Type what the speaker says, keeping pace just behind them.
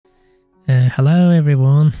Hello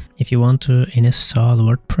everyone. If you want to install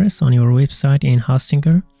WordPress on your website in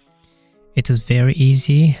Hostinger, it is very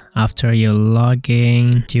easy. After you log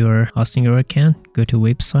in to your Hostinger account, go to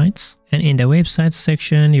websites, and in the websites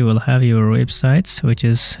section you will have your websites which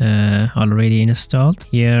is already installed.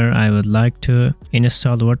 Here I would like to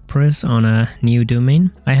install WordPress on a new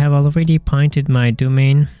domain. I have already pointed my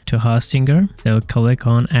domain to Hostinger, so click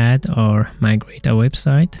on add or migrate a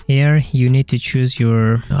website. Here you need to choose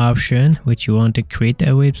your option which you want to create a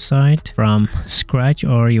website from scratch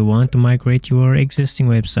or you want to migrate your existing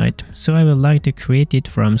website. So I would like to create it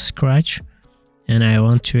from scratch and I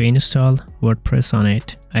want to install WordPress on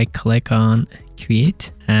it. I click on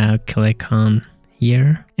create, I'll click on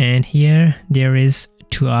here, and here there is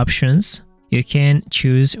two options. You can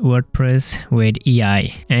choose WordPress with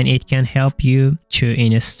AI and it can help you to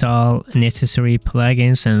install necessary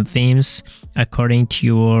plugins and themes according to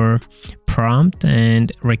your prompt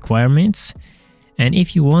and requirements. And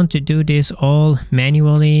if you want to do this all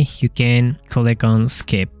manually, you can click on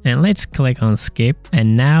skip. And let's click on skip.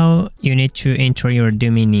 And now you need to enter your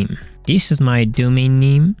domain name. This is my domain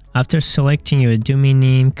name. After selecting your domain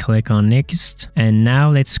name, click on next. And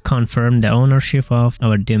now let's confirm the ownership of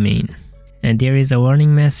our domain. And there is a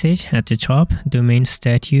warning message at the top, domain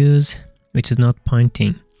status, which is not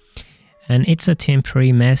pointing. And it's a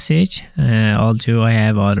temporary message, although I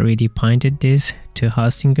have already pointed this to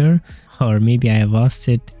Hostinger, or maybe I have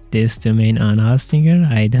hosted this domain on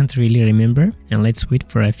Hostinger, I don't really remember. And let's wait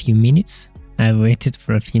for a few minutes. I've waited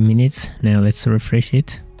for a few minutes, now let's refresh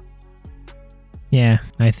it. Yeah,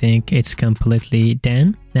 I think it's completely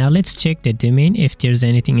done. Now let's check the domain if there's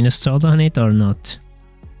anything installed on it or not.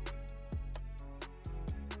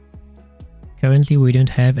 Currently we don't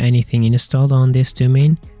have anything installed on this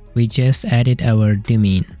domain, we just added our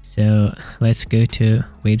domain. So let's go to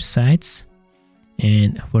websites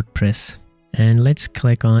and WordPress and let's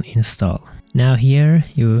click on install. Now here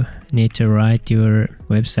you need to write your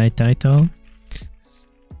website title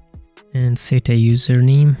and set a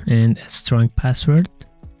username and a strong password.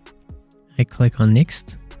 I click on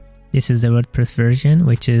next. This is the WordPress version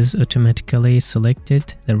which is automatically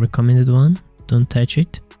selected, the recommended one. Don't touch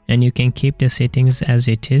it. And you can keep the settings as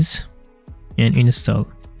it is and install.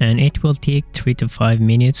 And it will take 3 to 5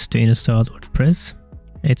 minutes to install WordPress.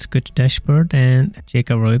 Let's go to dashboard and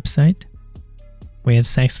check our website. We have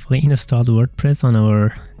successfully installed WordPress on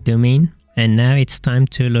our domain. And now it's time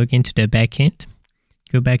to log into the backend.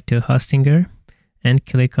 Go back to Hostinger and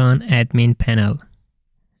click on admin panel.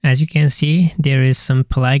 As you can see, there is some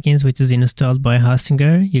plugins which is installed by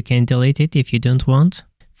Hostinger. You can delete it if you don't want.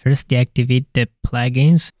 First deactivate the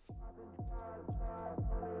plugins.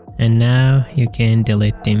 And now you can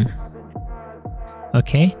delete them.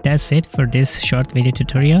 Okay, that's it for this short video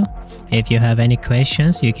tutorial. If you have any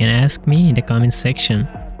questions, you can ask me in the comment section.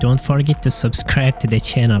 Don't forget to subscribe to the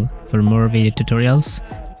channel for more video tutorials.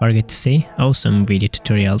 Forget to say awesome video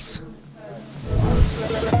tutorials.